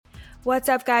What's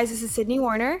up, guys? This is Sydney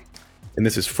Warner. And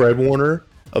this is Fred Warner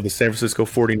of the San Francisco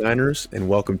 49ers, and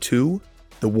welcome to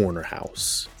the Warner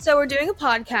House. So we're doing a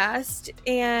podcast,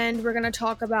 and we're going to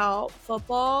talk about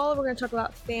football. We're going to talk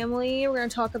about family. We're going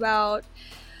to talk about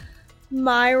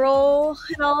my role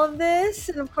in all of this,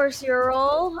 and of course your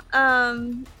role.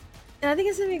 And I think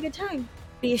it's going to be a good time.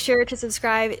 Be sure to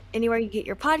subscribe anywhere you get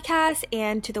your podcast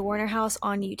and to the Warner House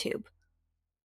on YouTube.